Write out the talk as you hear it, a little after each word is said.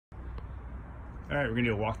All right, we're gonna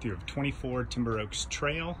do a walkthrough of 24 Timber Oaks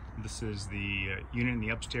Trail. This is the unit in the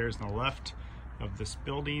upstairs on the left of this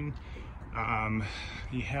building.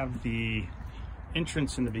 You have the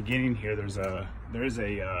entrance in the beginning here. There is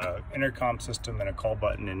a intercom system and a call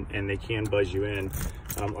button, and they can buzz you in.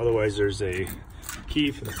 Otherwise, there's a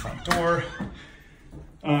key for the front door.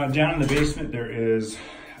 Down in the basement, there is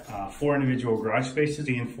 4 individual garage spaces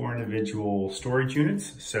and 4 individual storage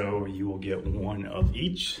units. So you will get one of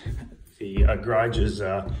each. The garage has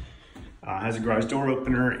a garage door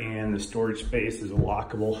opener, and the storage space is a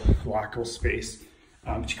lockable space.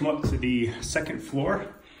 But you come up to the second floor,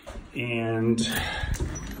 and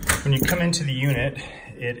when you come into the unit,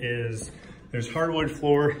 there's hardwood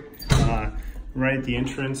floor right at the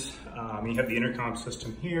entrance. You have the intercom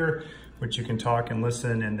system here, which you can talk and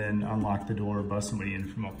listen, and then unlock the door, buzz somebody in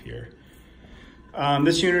from up here.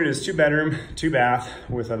 This unit is 2-bedroom, 2-bath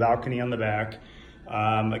with a balcony on the back.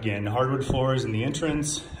 Again, hardwood floors in the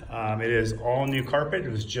entrance. It is all new carpet. It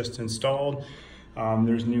was just installed.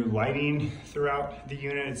 There's new lighting throughout the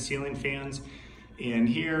unit, ceiling fans in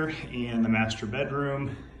here, and the master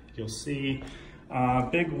bedroom. You'll see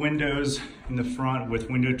big windows in the front with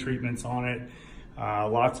window treatments on it.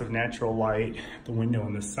 Lots of natural light, the window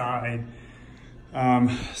on the side.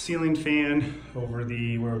 Ceiling fan over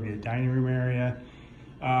where would be a dining room area.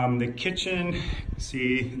 The kitchen,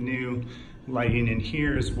 see new lighting in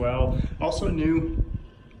here as well. Also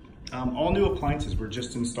all new appliances were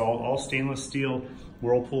just installed, all stainless steel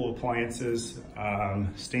Whirlpool appliances,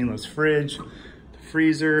 stainless fridge, the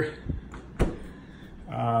freezer,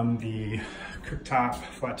 the cooktop,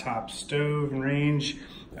 flat top stove and range,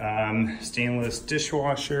 stainless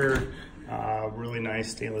dishwasher, really nice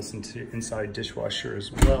stainless inside dishwasher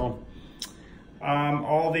as well.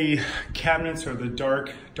 All the cabinets are the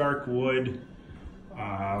dark wood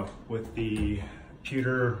with the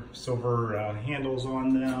pewter silver handles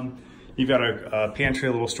on them. You've got a pantry,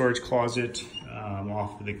 a little storage closet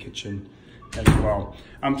off of the kitchen as well.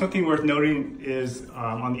 Something worth noting is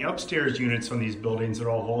on the upstairs units on these buildings, they're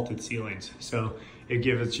all vaulted ceilings. So it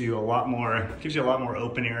gives you a lot more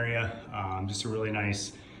open area, just a really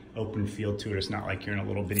nice open feel to it. It's not like you're in a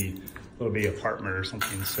little bitty apartment or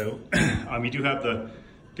something. So you do have the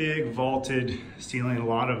big vaulted ceiling, a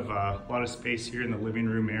lot of space here in the living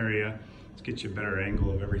room area to get you a better angle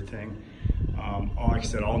of everything. Like I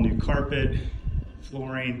said, all new carpet,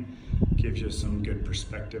 flooring, gives you some good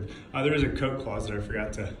perspective. There is a coat closet I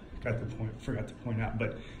forgot to point out,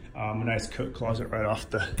 but a nice coat closet right off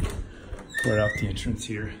the entrance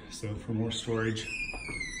here. So for more storage.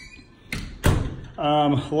 A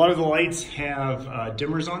lot of the lights have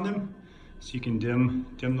dimmers on them, so you can dim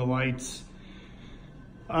the lights.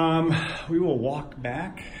 We will walk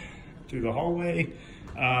back through the hallway.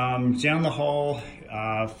 Down the hall,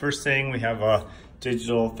 first thing, we have a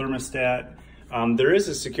digital thermostat. There is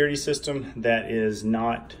a security system that is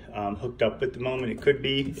not hooked up at the moment. It could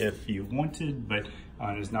be if you wanted, but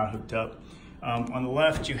it is not hooked up. On the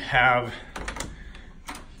left, you have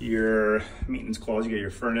your maintenance closet. You got your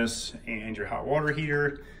furnace and your hot water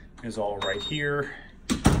heater is all right here.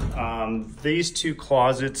 These 2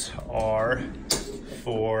 closets are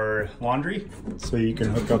for laundry, so you can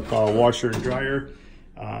hook up a washer and dryer.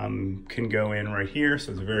 Can go in right here,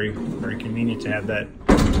 so it's very convenient to have that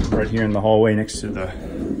right here in the hallway next to the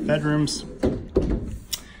bedrooms.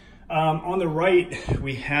 On the right,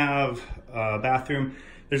 we have a bathroom.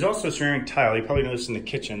 There's also ceramic tile. You probably noticed in the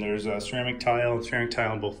kitchen, there's a ceramic tile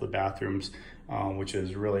in both the bathrooms, which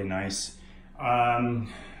is really nice.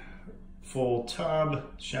 Full tub,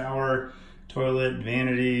 shower, toilet,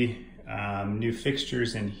 vanity, new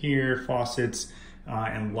fixtures in here, faucets,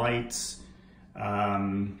 and lights.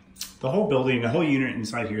 The whole building, the whole unit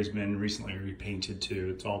inside here has been recently repainted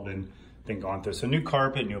too. It's all been gone through. So new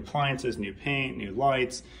carpet, new appliances, new paint, new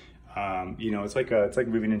lights. You know, it's like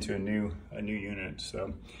moving into a new unit.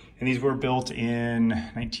 So, and these were built in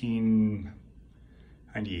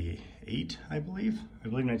 1998, I believe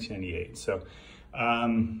 1998. So,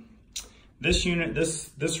 this unit,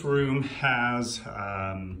 this room has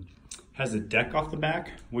a deck off the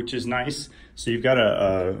back, which is nice. So you've got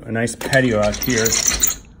a nice patio out here.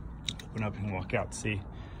 Open up and walk out to see.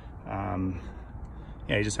 Yeah,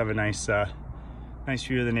 you just have a nice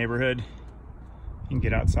view of the neighborhood. You can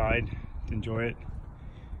get outside, enjoy it.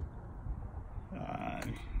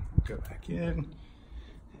 Go back in.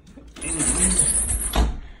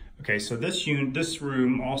 Okay, so this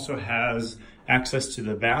room also has access to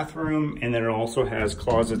the bathroom, and then it also has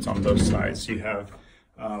closets on both sides. So you have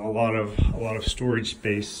a lot of storage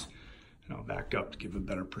space. And I'll back up to give a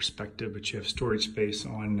better perspective, but you have storage space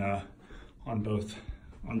on both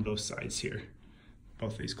sides here.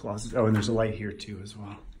 both these closets. Oh, and there's a light here too as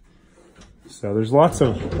well. So there's lots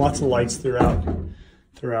of lights throughout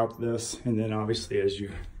this, and then obviously as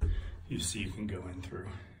you see, you can go in through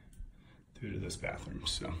to this bathroom.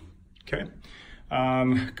 So okay,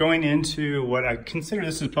 going into what I consider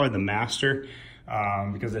this is probably the master,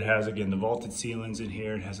 because it has, again, the vaulted ceilings in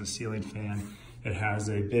here. It has a ceiling fan. It has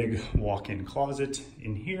a big walk-in closet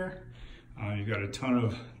in here. You've got a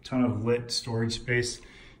ton of lit storage space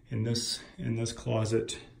in this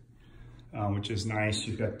closet, which is nice.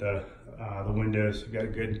 You've got the windows. You've got a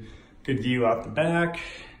good view out the back,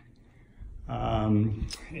 and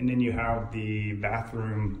then you have the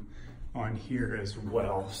bathroom on here as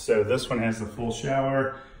well. So this one has the full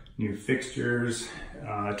shower, new fixtures,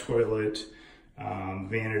 toilet,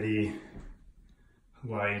 vanity,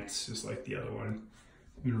 lights, just like the other one.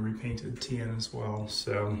 I'm gonna repaint it tan as well.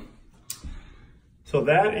 So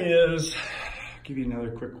that is, I'll give you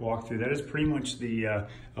another quick walkthrough. That is pretty much the,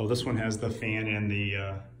 oh, this one has the fan and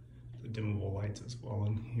the dimmable lights as well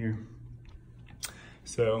in here.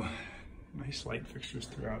 So nice light fixtures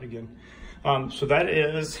throughout again. So that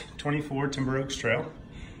is 24 Timber Oaks Trail.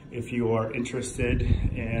 If you are interested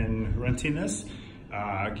in renting this,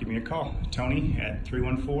 give me a call, Tony at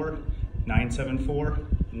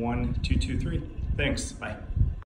 314-974-1223. Thanks, bye.